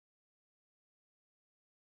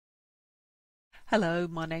Hello,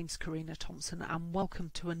 my name's Karina Thompson and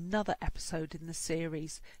welcome to another episode in the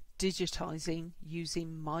series Digitizing using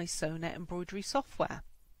mySewnet embroidery software.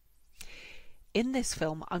 In this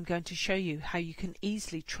film I'm going to show you how you can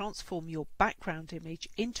easily transform your background image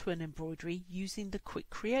into an embroidery using the Quick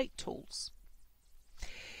Create tools.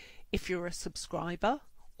 If you're a subscriber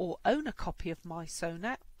or own a copy of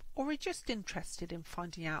mySewnet or are just interested in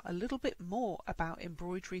finding out a little bit more about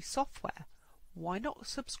embroidery software, why not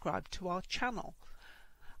subscribe to our channel?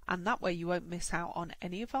 And that way you won't miss out on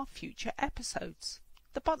any of our future episodes.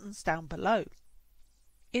 The button's down below.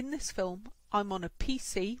 In this film I'm on a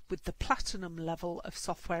PC with the platinum level of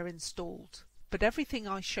software installed, but everything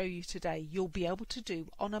I show you today you'll be able to do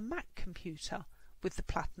on a Mac computer with the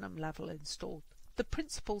platinum level installed. The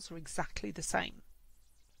principles are exactly the same.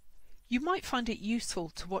 You might find it useful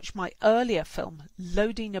to watch my earlier film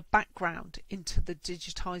loading a background into the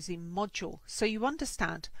digitizing module so you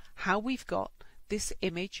understand how we've got this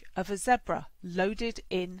image of a zebra loaded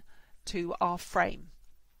in to our frame.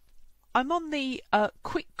 I'm on the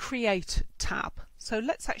Quick Create tab, so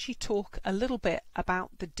let's actually talk a little bit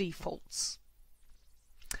about the defaults.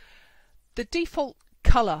 The default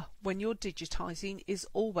colour when you're digitizing is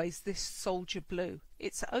always this soldier blue.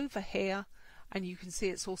 It's over here, and you can see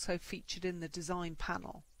it's also featured in the design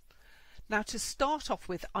panel. Now to start off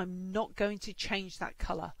with, I'm not going to change that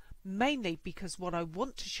colour, mainly because what I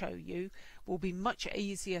want to show you will be much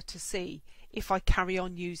easier to see if I carry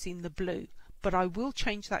on using the blue, but I will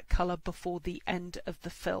change that colour before the end of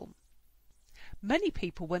the film. Many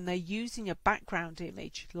people, when they're using a background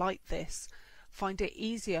image like this, find it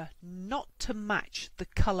easier not to match the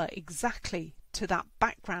colour exactly to that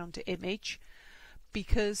background image,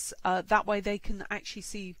 because that way they can actually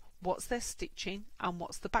see what's their stitching and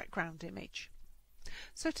what's the background image.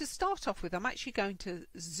 So to start off with, I'm actually going to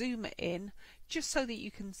zoom in just so that you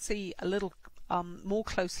can see a little more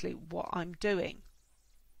closely what I'm doing.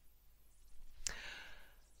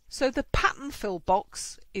 So the pattern fill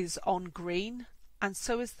box is on green, and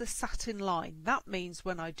so is the satin line. That means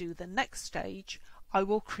when I do the next stage I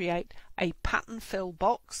will create a pattern fill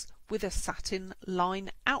box with a satin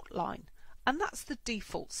line outline. And that's the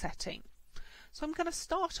default setting. So I'm going to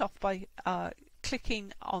start off by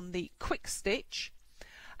clicking on the QuickStitch,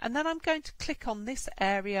 and then I'm going to click on this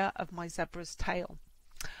area of my zebra's tail.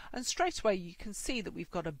 And straight away you can see that we've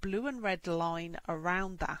got a blue and red line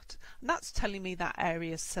around that, and that's telling me that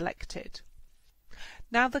area is selected.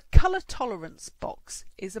 Now the colour tolerance box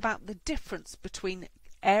is about the difference between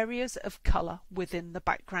areas of colour within the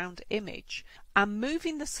background image, and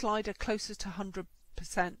moving the slider closer to 100%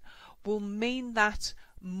 will mean that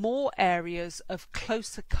more areas of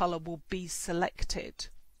closer colour will be selected.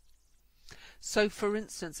 So for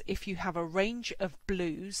instance, if you have a range of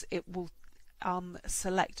blues, it will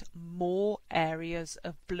select more areas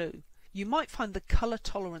of blue. You might find the colour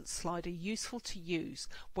tolerance slider useful to use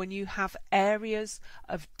when you have areas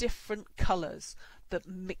of different colours that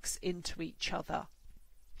mix into each other.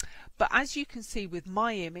 But as you can see with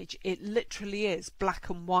my image, it literally is black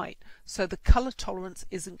and white, so the colour tolerance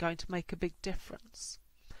isn't going to make a big difference.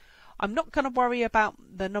 I'm not going to worry about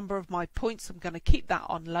the number of my points. I'm going to keep that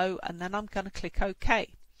on low, and then I'm going to click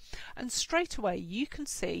OK. And straight away you can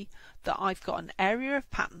see that I've got an area of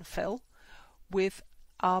pattern fill with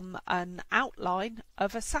an outline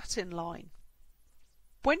of a satin line.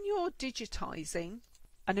 When you're digitizing,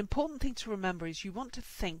 an important thing to remember is you want to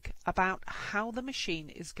think about how the machine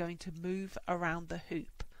is going to move around the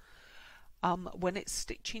hoop when it's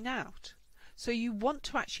stitching out. So you want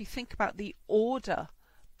to actually think about the order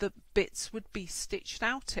that bits would be stitched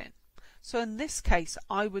out in. So in this case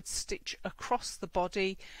I would stitch across the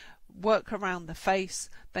body, work around the face,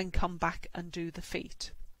 then come back and do the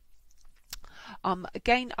feet.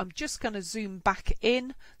 Again, I'm just going to zoom back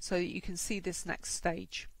in so that you can see this next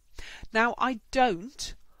stage. Now I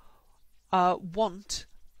don't want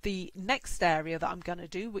the next area that I'm going to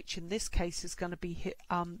do, which in this case is going to be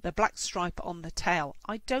the black stripe on the tail.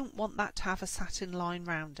 I don't want that to have a satin line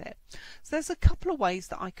round it. So there's a couple of ways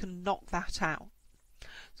that I can knock that out.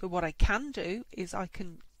 So what I can do is I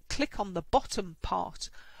can click on the bottom part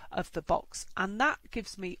of the box, and that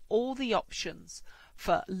gives me all the options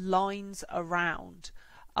for lines around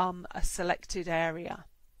a selected area.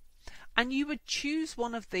 And you would choose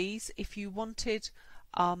one of these if you wanted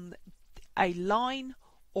a line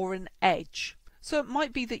or an edge. So it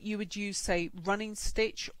might be that you would use, say, running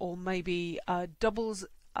stitch, or maybe a double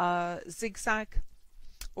zigzag,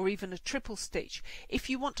 or even a triple stitch if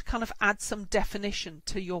you want to kind of add some definition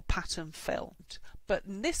to your pattern fill. But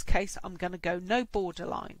in this case I'm going to go no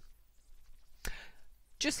borderline.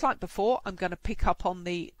 just like before, I'm going to pick up on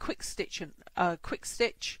the QuickStitch and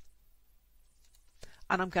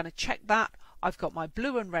I'm going to check that. I've got my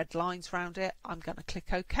blue and red lines around it. I'm going to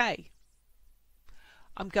click OK.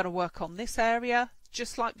 I'm going to work on this area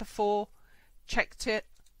just like before, checked it,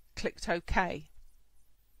 clicked OK.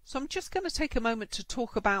 So I'm just going to take a moment to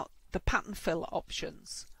talk about the pattern fill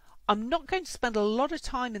options. I'm not going to spend a lot of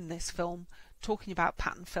time in this film talking about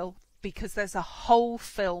pattern fill because there's a whole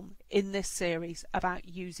film in this series about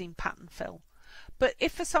using pattern fill. But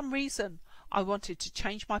if for some reason I wanted to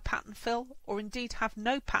change my pattern fill or indeed have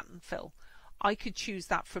no pattern fill, I could choose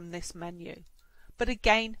that from this menu. But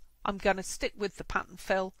again, I'm going to stick with the pattern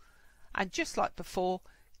fill and just like before,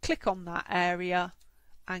 click on that area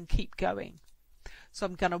and keep going. So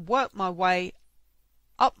I'm going to work my way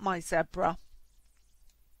up my zebra.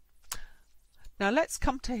 Now let's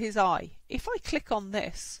come to his eye. If I click on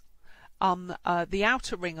this, the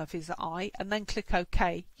outer ring of his eye and then click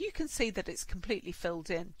OK, you can see that it's completely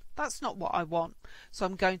filled in. That's not what I want. So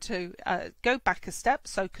I'm going to go back a step,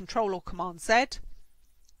 so Control or Command Z.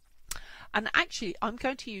 And actually I'm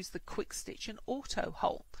going to use the QuickStitch and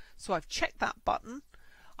AutoHole. So I've checked that button.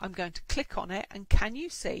 I'm going to click on it, and can you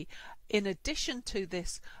see, in addition to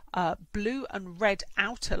this blue and red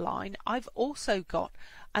outer line, I've also got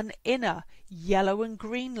an inner yellow and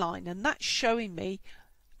green line, and that's showing me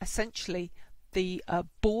essentially the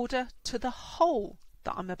border to the hole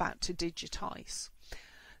that I'm about to digitize.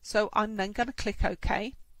 So I'm then going to click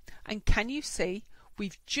OK, and can you see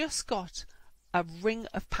we've just got a ring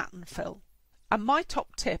of pattern fill. And my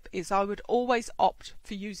top tip is I would always opt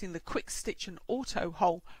for using the QuickStitch and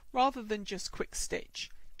AutoHole rather than just QuickStitch,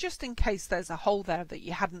 just in case there's a hole there that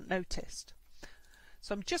you hadn't noticed.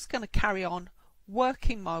 So I'm just going to carry on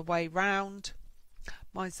working my way round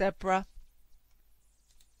my zebra,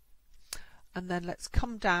 and then let's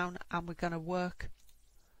come down and we're going to work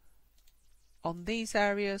on these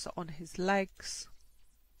areas, on his legs.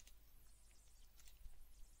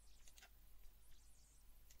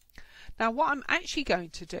 Now what I'm actually going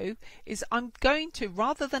to do is I'm going to,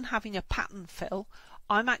 rather than having a pattern fill,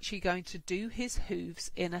 I'm actually going to do his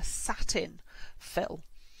hooves in a satin fill.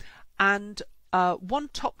 And one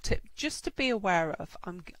top tip just to be aware of,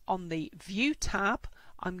 I'm on the View tab,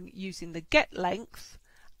 I'm using the Get Length,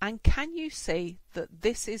 and can you see that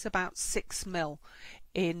this is about 6 mil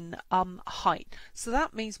in height? So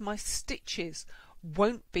that means my stitches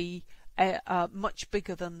won't be much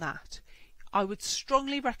bigger than that. I would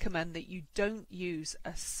strongly recommend that you don't use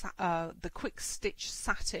the QuickStitch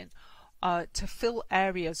Satin to fill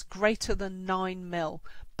areas greater than 9 mil.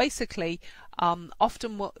 Basically,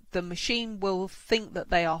 often the machine will think that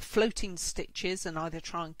they are floating stitches and either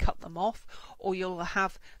try and cut them off, or you'll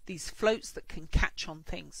have these floats that can catch on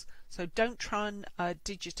things. So don't try and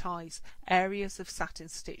digitize areas of satin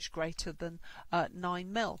stitch greater than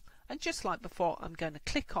 9 mil. And just like before, I'm going to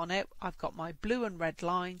click on it. I've got my blue and red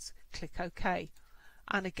lines, click OK,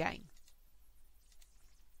 and again.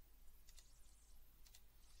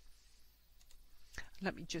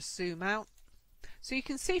 Let me just zoom out. So you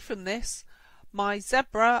can see from this, my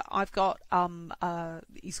zebra, I've got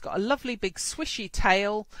he's got a lovely big swishy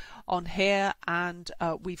tail on here, and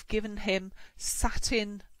we've given him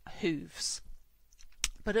satin hooves.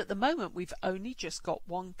 But at the moment we've only just got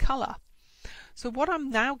one colour. So what I'm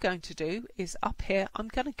now going to do is up here I'm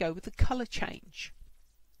going to go with the colour change.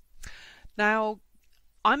 Now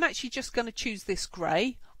I'm actually just going to choose this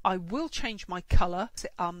grey. I will change my colour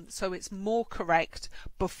so it's more correct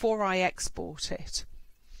before I export it.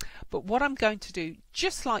 But what I'm going to do,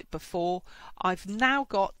 just like before, I've now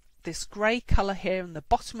got this grey colour here in the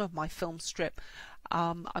bottom of my film strip.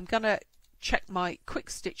 I'm going to check my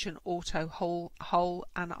QuickStitch and AutoHole,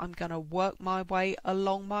 and I'm going to work my way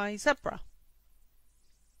along my zebra.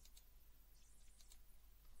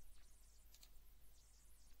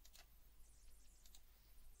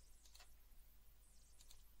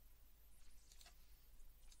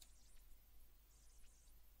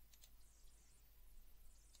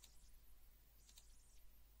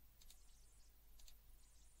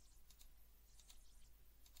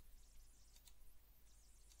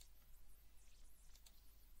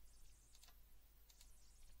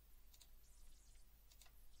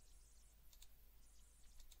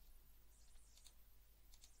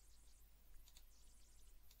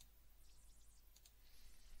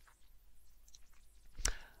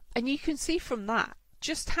 And you can see from that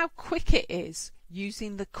just how quick it is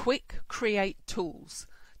using the Quick Create tools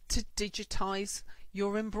to digitize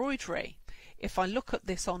your embroidery. If I look at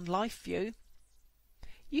this on live view,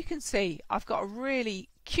 you can see I've got a really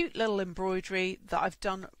cute little embroidery that I've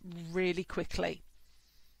done really quickly.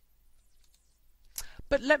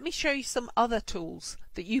 But let me show you some other tools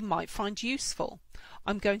that you might find useful.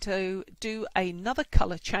 I'm going to do another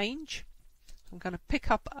colour change. I'm going to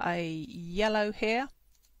pick up a yellow here.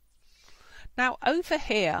 Now over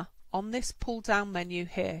here on this pull down menu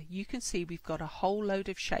here, you can see we've got a whole load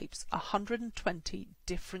of shapes, 120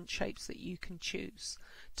 different shapes that you can choose.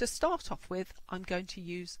 To start off with, I'm going to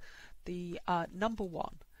use the number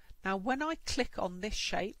 1. Now when I click on this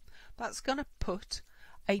shape, that's going to put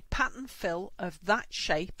a pattern fill of that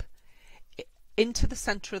shape into the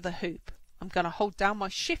center of the hoop. I'm going to hold down my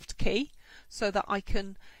shift key so that I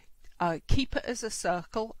can keep it as a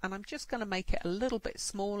circle, and I'm just going to make it a little bit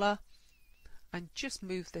smaller and just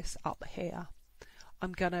move this up here.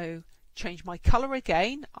 I'm going to change my color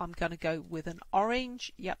again. I'm going to go with an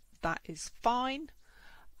orange. Yep, that is fine.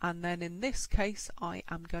 And then in this case I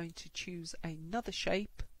am going to choose another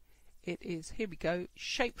shape. It is, here we go,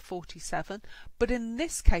 shape 47, but in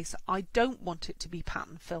this case I don't want it to be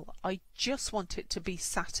pattern fill, I just want it to be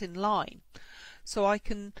satin line. So I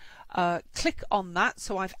can click on that,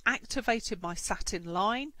 so I've activated my satin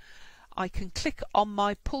line. I can click on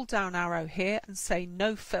my pull down arrow here and say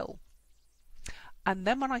no fill, and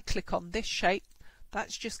then when I click on this shape,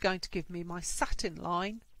 that's just going to give me my satin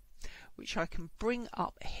line, which I can bring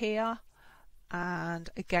up here, and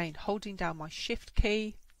again holding down my shift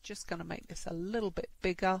key, just going to make this a little bit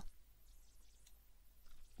bigger.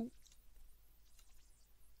 Ooh.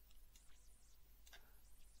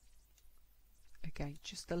 Again,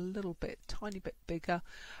 just a little bit, tiny bit bigger,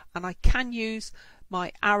 and I can use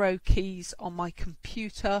my arrow keys on my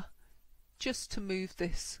computer just to move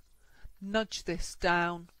this, nudge this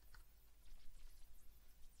down.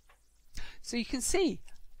 So you can see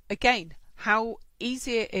again how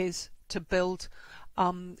easy it is to build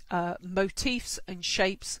motifs and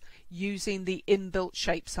shapes using the inbuilt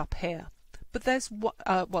shapes up here. But there's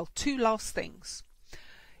well, 2 last things.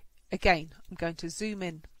 Again, I'm going to zoom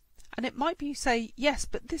in, and it might be you say, yes,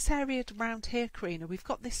 but this area around here, Karina, we've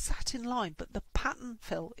got this satin line, but the pattern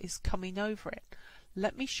fill is coming over it.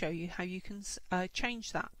 Let me show you how you can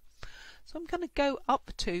change that. So I'm going to go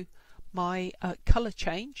up to my color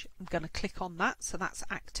change. I'm going to click on that, so that's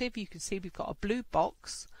active. You can see we've got a blue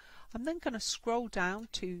box. I'm then going to scroll down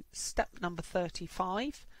to step number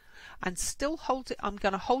 35 and still hold it. I'm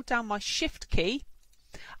going to hold down my shift key,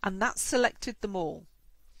 and that's selected them all.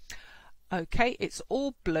 Okay, it's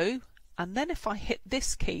all blue, and then if I hit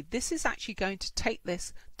this key, this is actually going to take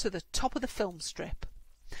this to the top of the film strip.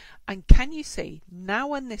 And can you see now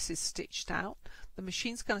when this is stitched out, the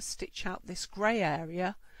machine's going to stitch out this grey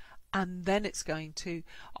area, and then it's going to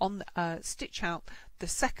stitch out the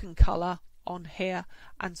second colour on here,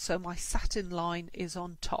 and so my satin line is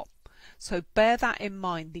on top. So bear that in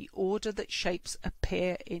mind, the order that shapes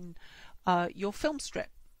appear in your film strip.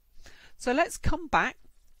 So let's come back.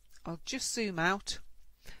 I'll just zoom out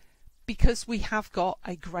because we have got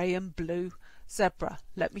a grey and blue zebra.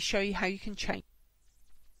 Let me show you how you can change.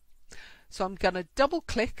 So I'm going to double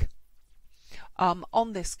click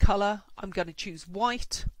on this colour. I'm going to choose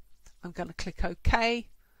white. I'm going to click OK.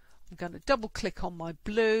 I'm going to double click on my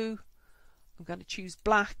blue. I'm going to choose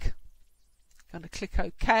black. I'm going to click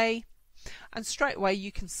OK, and straight away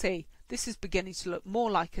you can see this is beginning to look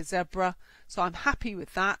more like a zebra, so I'm happy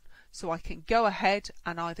with that. So I can go ahead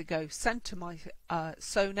and either go send to my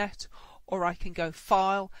mySewnet, or I can go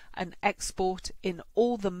file and export in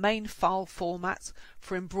all the main file formats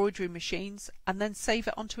for embroidery machines and then save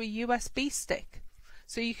it onto a USB stick.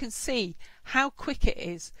 So you can see how quick it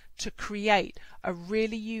is to create a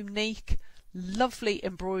really unique, lovely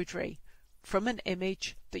embroidery from an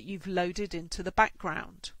image that you've loaded into the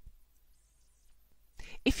background.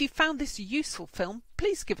 If you found this a useful film,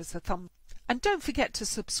 please give us a thumb, and don't forget to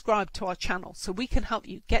subscribe to our channel so we can help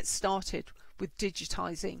you get started with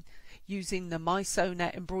digitizing using the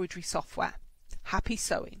mySewnet embroidery software. Happy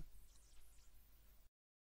sewing!